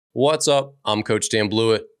What's up? I'm Coach Dan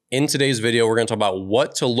Blewett. In today's video, we're going to talk about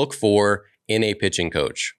what to look for in a pitching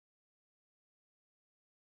coach.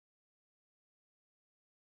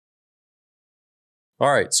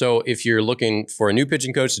 All right, so if you're looking for a new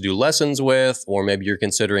pitching coach to do lessons with, or maybe you're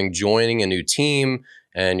considering joining a new team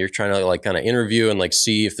and you're trying to kind of interview and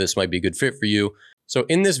see if this might be a good fit for you. So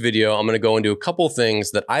in this video, I'm going to go into a couple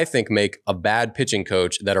things that I think make a bad pitching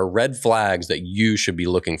coach that are red flags that you should be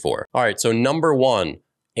looking for. All right, so number one,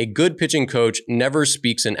 a good pitching coach never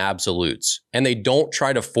speaks in absolutes, and they don't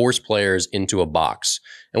try to force players into a box.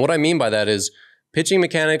 And what I mean by that is pitching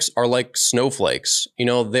mechanics are like snowflakes. You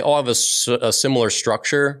know, they all have a similar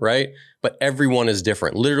structure, right? But everyone is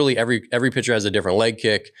different. Literally every pitcher has a different leg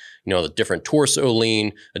kick, a different torso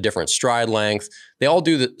lean, a different stride length. They all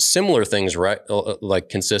do the similar things, right? Like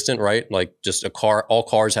consistent, right? Like just all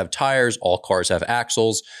cars have tires, all cars have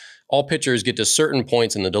axles. All pitchers get to certain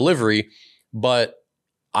points in the delivery, but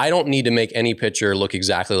I don't need to make any pitcher look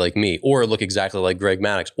exactly like me or look exactly like Greg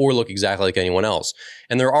Maddux or look exactly like anyone else.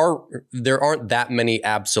 And there aren't that many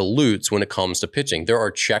absolutes when it comes to pitching. There are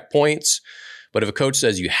checkpoints, but if a coach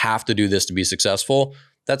says you have to do this to be successful,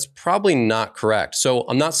 that's probably not correct. So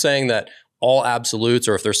I'm not saying that all absolutes,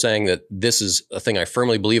 or if they're saying that this is a thing I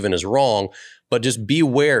firmly believe in, is wrong, but just be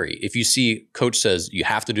wary. If you see coach says you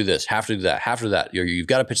have to do this, have to do that, have to do that, you've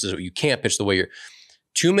got to pitch this, you can't pitch the way you're.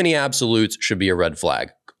 Too many absolutes should be a red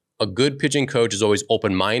flag. A good pitching coach is always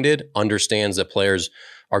open-minded, understands that players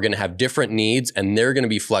are going to have different needs, and they're going to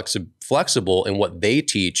be flexible in what they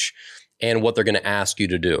teach and what they're going to ask you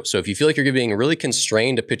to do. So if you feel like you're being really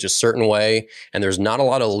constrained to pitch a certain way and there's not a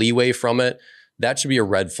lot of leeway from it, that should be a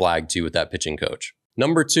red flag too with that pitching coach.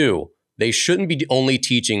 Number two, they shouldn't be only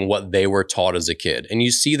teaching what they were taught as a kid. And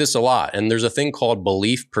you see this a lot. And there's a thing called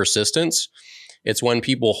belief persistence. It's when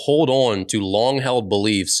people hold on to long-held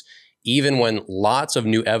beliefs even when lots of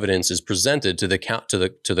new evidence is presented to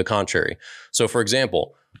the contrary. So for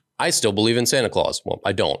example, I still believe in Santa Claus. Well,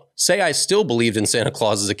 I don't. Say I still believed in Santa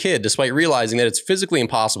Claus as a kid, despite realizing that it's physically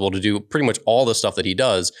impossible to do pretty much all the stuff that he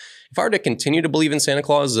does. If I were to continue to believe in Santa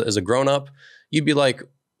Claus as a grown-up, you'd be like,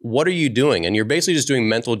 what are you doing? And you're basically just doing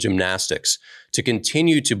mental gymnastics to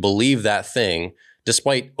continue to believe that thing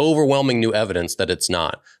despite overwhelming new evidence that it's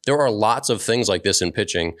not. There are lots of things like this in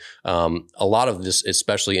pitching. A lot of this,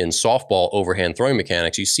 especially in softball overhand throwing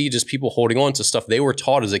mechanics, you see just people holding on to stuff they were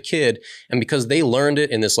taught as a kid. And because they learned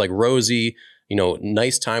it in this rosy,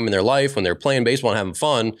 nice time in their life when they're playing baseball and having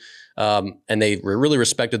fun, and they really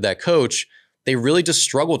respected that coach, they really just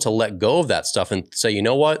struggle to let go of that stuff and say, you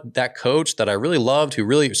know what, that coach that I really loved, who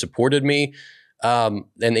really supported me, and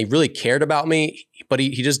they really cared about me, but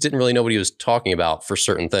he just didn't really know what he was talking about for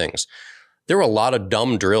certain things. There were a lot of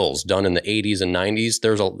dumb drills done in the 80s and 90s.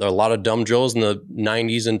 There was a lot of dumb drills in the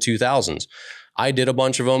 90s and 2000s. I did a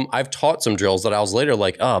bunch of them. I've taught some drills that I was later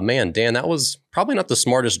like, oh man, Dan, that was probably not the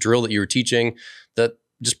smartest drill that you were teaching. That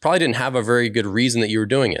just probably didn't have a very good reason that you were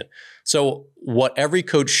doing it. So what every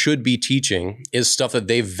coach should be teaching is stuff that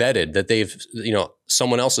they've vetted, that they've,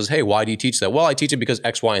 someone else says, hey, why do you teach that? Well, I teach it because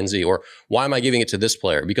X, Y, and Z. Or why am I giving it to this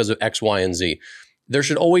player? Because of X, Y, and Z. There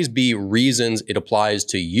should always be reasons it applies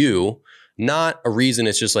to you, not a reason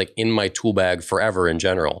it's just in my tool bag forever in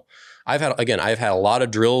general. I've had a lot of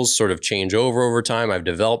drills sort of change over time. I've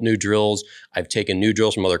developed new drills. I've taken new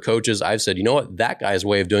drills from other coaches. I've said, you know what, that guy's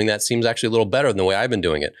way of doing that seems actually a little better than the way I've been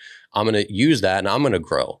doing it. I'm going to use that and I'm going to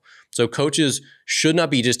grow. So coaches should not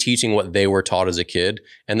be just teaching what they were taught as a kid.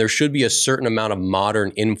 And there should be a certain amount of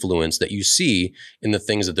modern influence that you see in the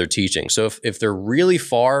things that they're teaching. So if they're really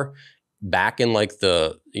far back in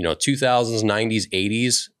the 2000s, 90s,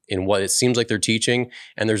 80s, in what it seems like they're teaching,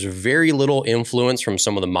 and there's very little influence from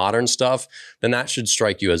some of the modern stuff, then that should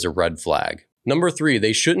strike you as a red flag. Number three,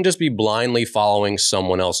 they shouldn't just be blindly following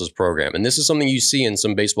someone else's program. And this is something you see in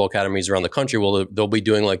some baseball academies around the country. Well, they'll be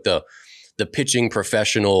doing the pitching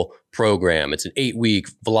professional program. It's an 8-week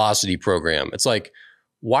velocity program. It's like,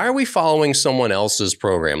 why are we following someone else's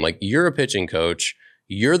program? You're a pitching coach.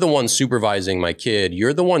 You're the one supervising my kid.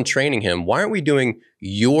 You're the one training him. Why aren't we doing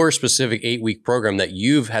your specific 8-week program that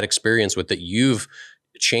you've had experience with, that you've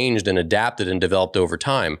changed and adapted and developed over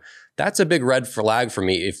time? That's a big red flag for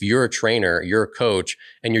me. If you're a trainer, you're a coach,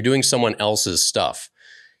 and you're doing someone else's stuff,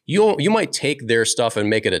 you might take their stuff and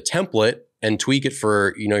make it a template and tweak it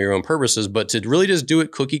for your own purposes, but to really just do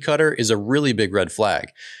it cookie cutter is a really big red flag.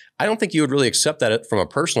 I don't think you would really accept that from a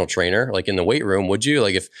personal trainer, in the weight room, would you?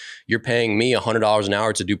 If you're paying me $100 an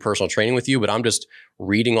hour to do personal training with you, but I'm just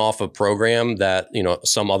reading off a program that,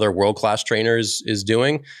 some other world-class trainer is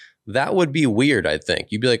doing, that would be weird, I think.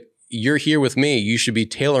 You'd be like, you're here with me. You should be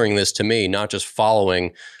tailoring this to me, not just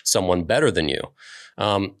following someone better than you.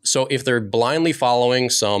 So if they're blindly following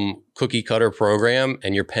some cookie cutter program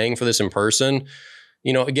and you're paying for this in person,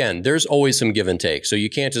 again, there's always some give and take. So you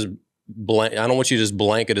can't just I don't want you to just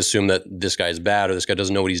blanket assume that this guy's bad or this guy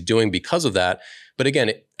doesn't know what he's doing because of that. But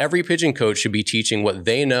again, every pitching coach should be teaching what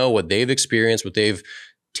they know, what they've experienced, what they've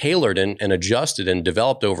tailored and adjusted and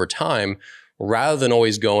developed over time, rather than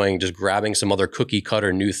always just grabbing some other cookie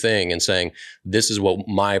cutter new thing and saying, this is what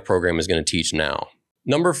my program is going to teach now.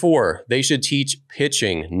 Number 4, they should teach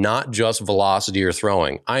pitching, not just velocity or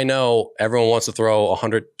throwing. I know everyone wants to throw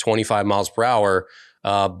 125 miles per hour,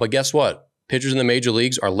 but guess what? Pitchers in the major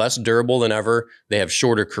leagues are less durable than ever. They have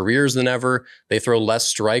shorter careers than ever. They throw less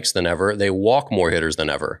strikes than ever. They walk more hitters than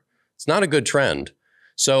ever. It's not a good trend.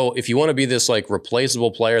 So if you want to be this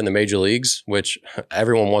replaceable player in the major leagues, which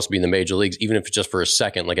everyone wants to be in the major leagues, even if it's just for a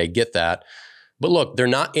second, I get that. But look, they're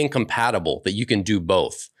not incompatible, that you can do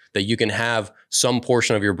both, that you can have some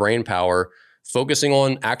portion of your brain power focusing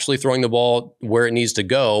on actually throwing the ball where it needs to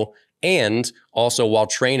go, and also while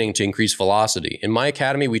training to increase velocity. In my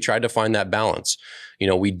academy, we tried to find that balance.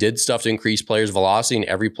 We did stuff to increase players' velocity, and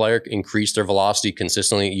every player increased their velocity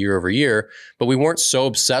consistently year over year, but we weren't so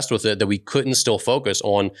obsessed with it that we couldn't still focus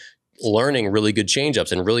on learning really good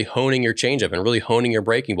changeups and really honing your changeup and really honing your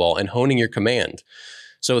breaking ball and honing your command.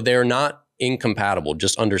 So they're not incompatible.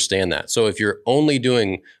 Just understand that. So if you're only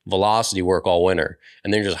doing velocity work all winter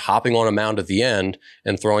and then you're just hopping on a mound at the end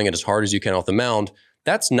and throwing it as hard as you can off the mound,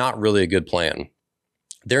 that's not really a good plan.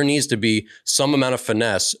 There needs to be some amount of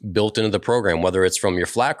finesse built into the program, whether it's from your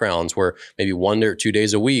flat grounds where maybe 1 or 2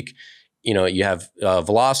 days a week, you have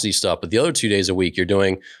velocity stuff, but the other 2 days a week, you're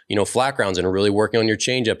doing, flat grounds and really working on your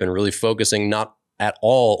changeup and really focusing not at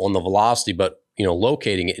all on the velocity, but,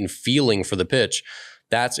 locating it and feeling for the pitch.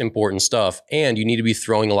 That's important stuff. And you need to be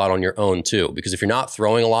throwing a lot on your own too, because if you're not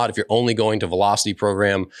throwing a lot, if you're only going to velocity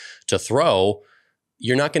program to throw,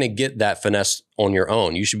 you're not going to get that finesse on your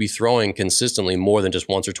own. You should be throwing consistently more than just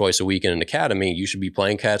once or twice a week in an academy. You should be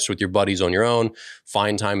playing catch with your buddies on your own,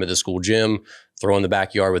 find time at the school gym, throw in the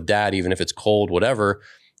backyard with dad, even if it's cold, whatever.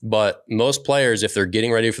 But most players, if they're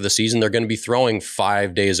getting ready for the season, they're going to be throwing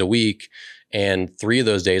 5 days a week. And 3 of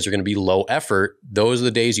those days are going to be low effort. Those are the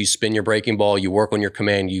days you spin your breaking ball, you work on your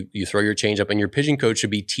command, you throw your changeup, and your pitching coach should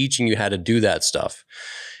be teaching you how to do that stuff.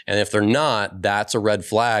 And if they're not, that's a red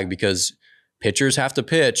flag, because pitchers have to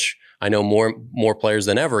pitch. I know more players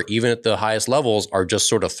than ever, even at the highest levels, are just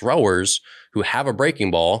sort of throwers who have a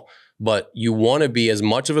breaking ball, but you want to be as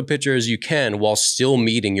much of a pitcher as you can while still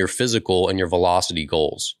meeting your physical and your velocity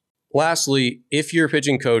goals. Lastly, if your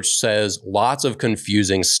pitching coach says lots of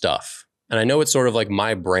confusing stuff, and I know it's sort of like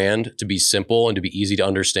my brand to be simple and to be easy to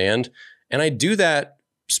understand, and I do that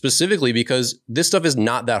specifically because this stuff is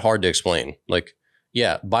not that hard to explain.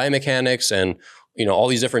 Biomechanics and all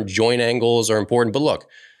these different joint angles are important. But look,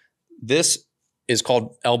 this is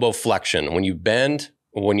called elbow flexion. When you bend,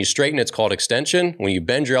 when you straighten, it's called extension. When you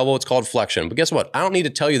bend your elbow, it's called flexion. But guess what? I don't need to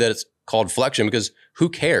tell you that it's called flexion, because who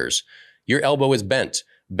cares? Your elbow is bent.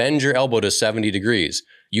 Bend your elbow to 70 degrees.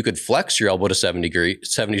 You could flex your elbow to 70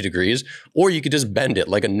 degrees, or you could just bend it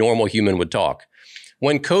like a normal human would talk.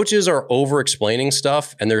 When coaches are over-explaining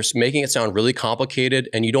stuff and they're making it sound really complicated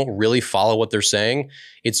and you don't really follow what they're saying,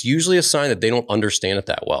 it's usually a sign that they don't understand it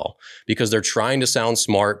that well, because they're trying to sound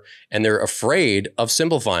smart and they're afraid of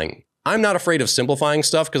simplifying. I'm not afraid of simplifying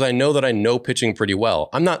stuff because I know that I know pitching pretty well.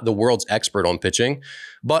 I'm not the world's expert on pitching,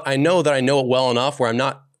 but I know that I know it well enough where I'm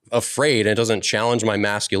not afraid, and it doesn't challenge my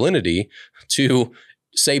masculinity to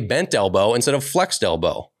say bent elbow instead of flexed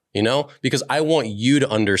elbow, because I want you to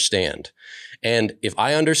understand. And if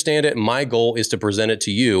I understand it, my goal is to present it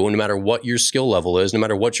to you, no matter what your skill level is, no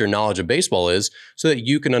matter what your knowledge of baseball is, so that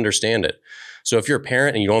you can understand it. So if you're a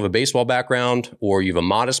parent and you don't have a baseball background, or you have a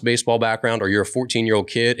modest baseball background, or you're a 14-year-old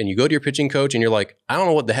kid and you go to your pitching coach and you're like, I don't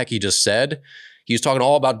know what the heck he just said. He's talking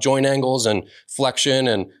all about joint angles and flexion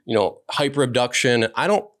and, hyperabduction. I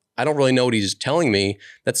don't really know what he's telling me.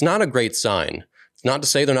 That's not a great sign. It's not to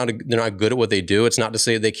say they're not good at what they do. It's not to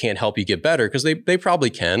say they can't help you get better, because they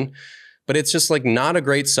probably can. But it's just not a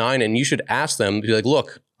great sign. And you should ask them, be like,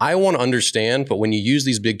 look, I want to understand, but when you use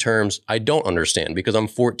these big terms, I don't understand because I'm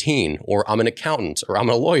 14, or I'm an accountant, or I'm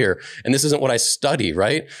a lawyer, and this isn't what I study,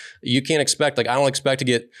 right? You can't expect, I don't expect to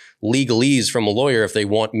get legalese from a lawyer if they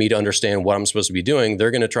want me to understand what I'm supposed to be doing. They're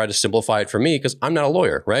going to try to simplify it for me because I'm not a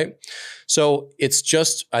lawyer, right? So it's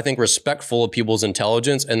just, I think, respectful of people's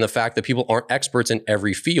intelligence and the fact that people aren't experts in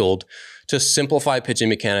every field to simplify pitching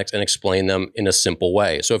mechanics and explain them in a simple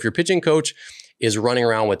way. So if your pitching coach is running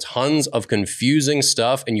around with tons of confusing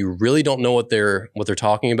stuff and you really don't know what they're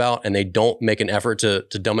talking about and they don't make an effort to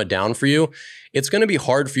dumb it down for you, it's going to be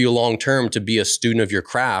hard for you long term to be a student of your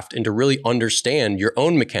craft and to really understand your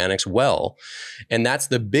own mechanics well. And that's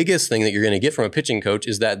the biggest thing that you're going to get from a pitching coach,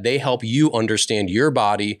 is that they help you understand your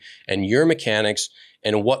body and your mechanics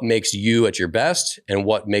and what makes you at your best and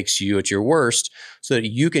what makes you at your worst, so that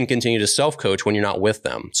you can continue to self-coach when you're not with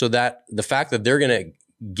them. So that the fact that they're going to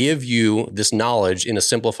give you this knowledge in a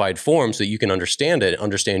simplified form so that you can understand it,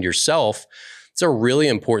 understand yourself, it's a really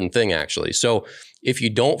important thing, actually. So if you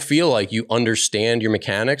don't feel like you understand your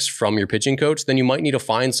mechanics from your pitching coach, then you might need to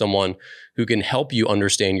find someone who can help you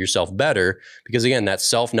understand yourself better, because again, that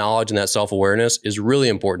self-knowledge and that self-awareness is really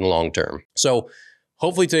important long-term. So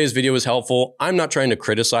hopefully today's video was helpful. I'm not trying to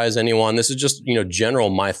criticize anyone. This is just,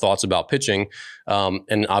 general my thoughts about pitching.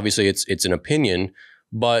 And obviously it's an opinion,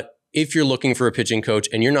 but if you're looking for a pitching coach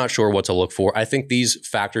and you're not sure what to look for, I think these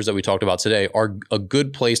factors that we talked about today are a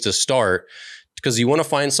good place to start, because you want to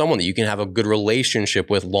find someone that you can have a good relationship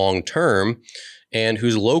with long-term and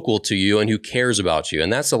who's local to you and who cares about you.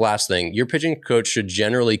 And that's the last thing. Your pitching coach should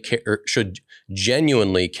genuinely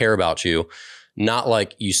care about you. Not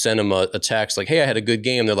like you send them a text like, hey, I had a good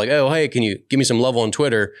game. They're like, oh, hey, can you give me some love on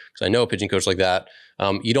Twitter? Because I know a pitching coach like that.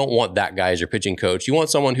 You don't want that guy as your pitching coach. You want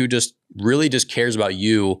someone who really cares about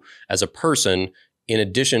you as a person, in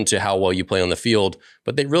addition to how well you play on the field.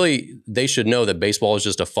 But they should know that baseball is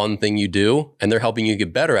just a fun thing you do, and they're helping you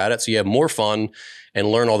get better at it so you have more fun and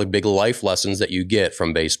learn all the big life lessons that you get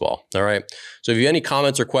from baseball. All right. So if you have any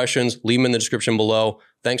comments or questions, leave them in the description below.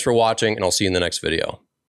 Thanks for watching, and I'll see you in the next video.